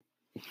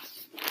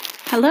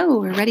Hello,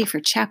 we're ready for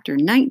Chapter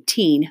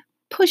 19,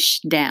 Push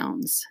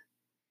Downs.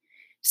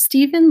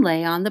 Stephen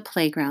lay on the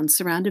playground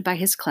surrounded by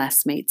his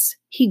classmates.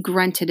 He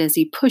grunted as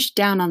he pushed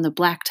down on the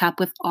blacktop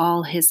with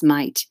all his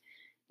might.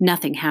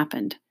 Nothing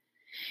happened.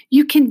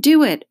 "You can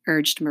do it,"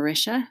 urged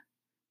Marisha.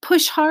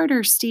 "Push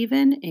harder,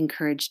 Stephen,"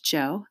 encouraged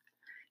Joe.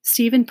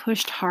 Stephen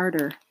pushed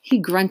harder. He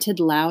grunted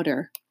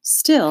louder.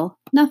 Still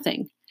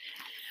nothing.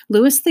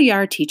 Louis, the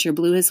yard teacher,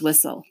 blew his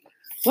whistle.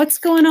 "What's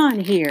going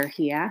on here?"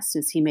 he asked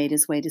as he made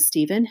his way to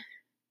Stephen.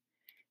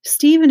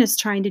 "Stephen is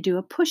trying to do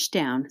a push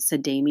down,"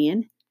 said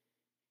Damien.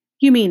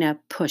 "You mean a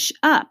push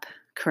up,"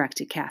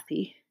 corrected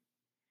Kathy.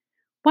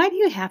 "Why do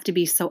you have to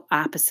be so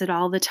opposite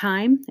all the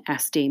time?"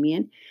 asked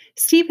Damien.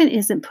 "Stephen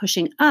isn't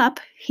pushing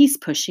up, he's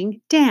pushing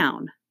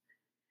down."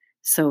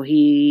 "So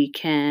he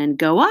can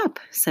go up,"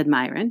 said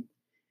Myron.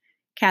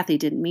 Kathy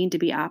didn't mean to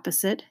be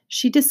opposite.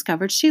 She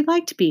discovered she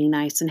liked being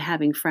nice and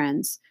having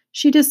friends.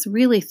 She just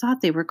really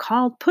thought they were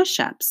called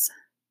push-ups.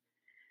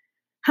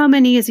 "How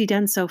many has he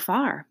done so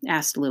far?"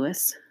 asked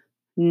Louis.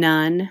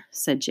 "None,"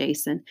 said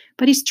Jason,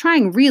 "but he's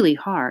trying really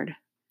hard."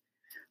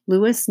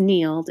 Louis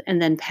kneeled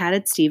and then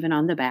patted Stephen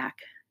on the back.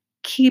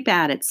 "Keep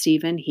at it,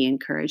 Stephen," he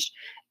encouraged.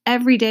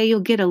 "Every day you'll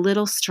get a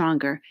little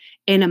stronger.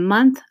 In a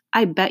month,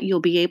 I bet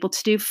you'll be able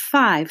to do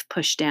 5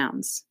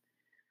 push-downs."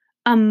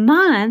 "A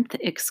month?"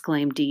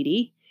 exclaimed Dee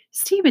Dee.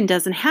 "Stephen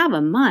doesn't have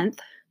a month."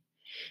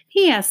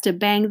 "He has to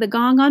bang the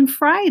gong on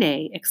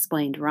Friday,"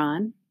 explained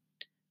Ron.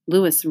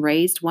 Louis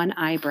raised one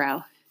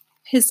eyebrow.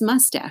 His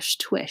mustache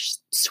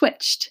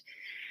switched.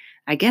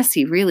 "I guess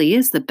he really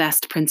is the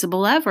best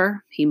principal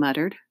ever," he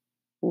muttered.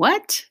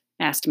 "What?"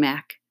 asked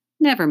Mac.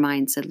 "Never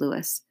mind," said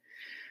Louis.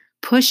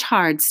 "Push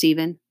hard,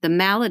 Stephen. The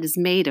mallet is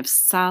made of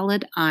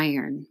solid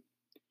iron."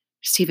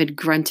 Stephen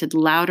grunted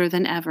louder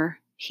than ever.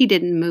 He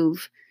didn't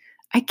move.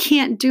 "I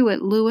can't do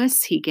it,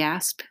 Louis," he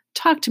gasped.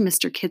 "Talk to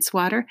Mr.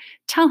 Kidswater.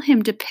 Tell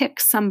him to pick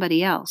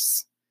somebody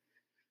else."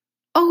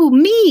 "Oh,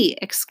 me!"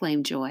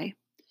 exclaimed Joy.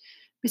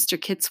 "Mr.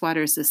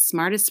 Kidswater is the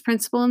smartest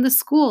principal in the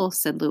school,"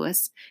 said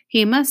Louis.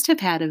 "He must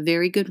have had a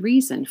very good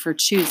reason for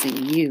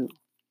choosing you."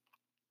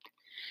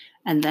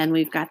 And then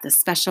we've got the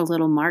special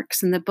little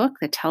marks in the book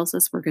that tells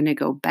us we're going to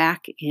go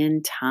back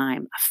in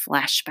time, a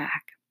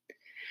flashback.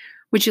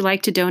 "Would you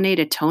like to donate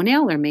a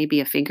toenail or maybe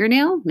a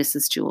fingernail?"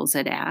 Mrs. Jules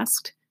had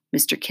asked.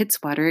 Mr.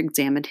 Kidswater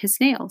examined his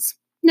nails.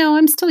 "No,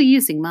 I'm still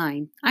using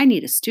mine. I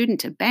need a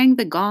student to bang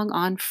the gong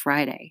on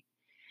Friday."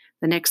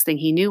 The next thing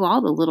he knew, all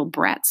the little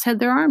brats had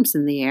their arms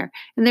in the air,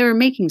 and they were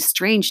making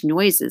strange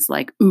noises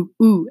like ooh,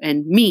 ooh,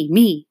 and me,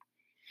 me.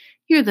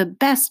 "You're the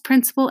best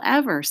principal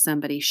ever,"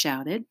 somebody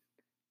shouted.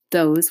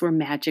 Those were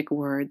magic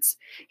words.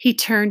 He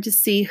turned to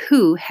see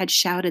who had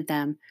shouted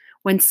them,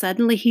 when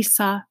suddenly he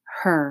saw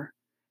her,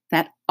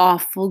 that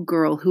awful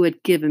girl who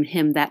had given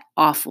him that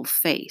awful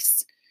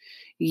face.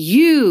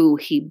 "You,"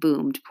 he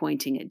boomed,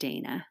 pointing at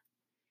Dana.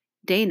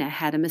 Dana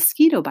had a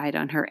mosquito bite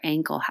on her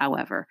ankle,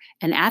 however,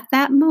 and at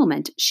that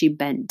moment she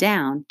bent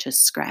down to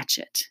scratch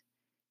it.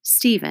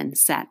 Stephen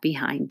sat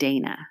behind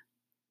Dana.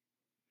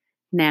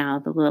 Now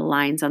the little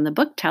lines on the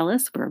book tell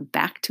us we're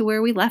back to where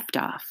we left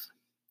off.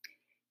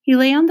 He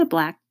lay on the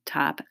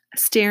blacktop,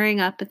 staring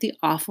up at the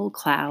awful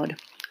cloud.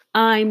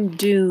 "I'm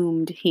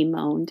doomed," he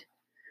moaned.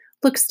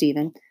 "Look,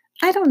 Stephen,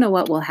 I don't know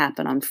what will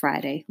happen on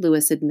Friday,"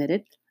 Louis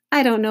admitted.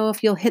 "I don't know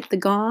if you'll hit the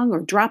gong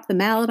or drop the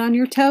mallet on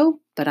your toe,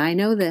 but I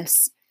know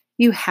this.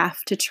 You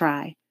have to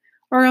try,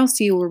 or else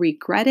you will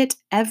regret it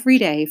every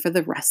day for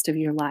the rest of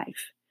your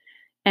life.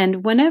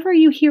 And whenever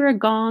you hear a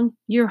gong,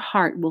 your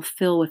heart will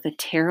fill with a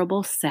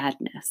terrible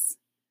sadness."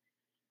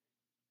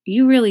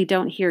 "You really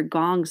don't hear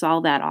gongs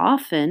all that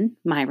often,"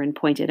 Myron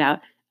pointed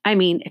out. "I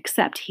mean,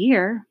 except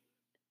here."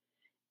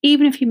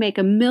 "Even if you make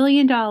 $1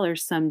 million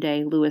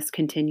someday," Louis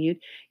continued,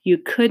 "you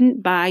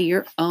couldn't buy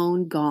your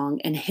own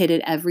gong and hit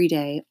it every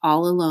day,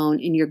 all alone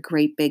in your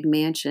great big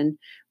mansion.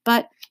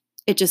 But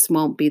it just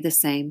won't be the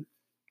same."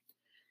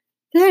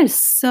 "That is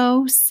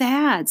so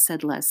sad,"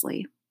 said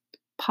Leslie.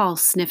 Paul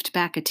sniffed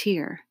back a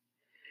tear.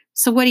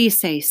 "So what do you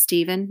say,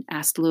 Stephen?"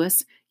 asked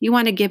Louis. "You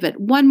want to give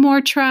it one more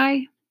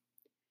try?"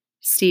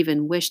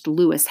 Stephen wished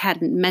Louis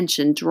hadn't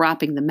mentioned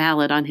dropping the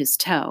mallet on his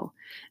toe.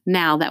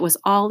 Now that was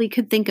all he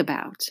could think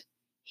about.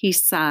 He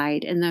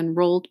sighed and then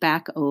rolled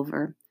back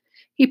over.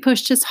 He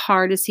pushed as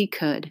hard as he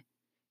could.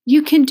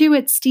 "You can do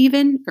it,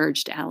 Stephen,"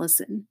 urged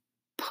Allison.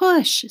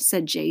 "Push,"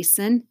 said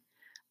Jason.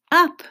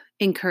 "Up,"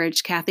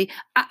 encouraged Kathy.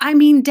 I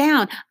mean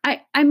down.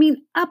 I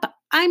mean up.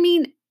 I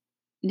mean..."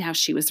 Now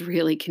she was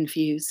really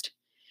confused.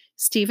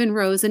 Stephen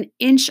rose an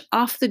inch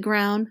off the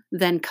ground,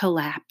 then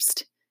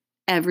collapsed.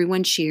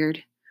 Everyone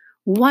cheered.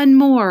 "One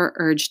more,"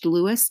 urged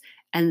Louis,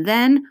 "and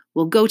then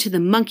we'll go to the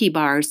monkey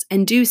bars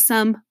and do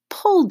some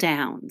pull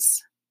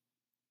downs."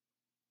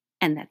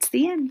 And that's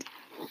the end.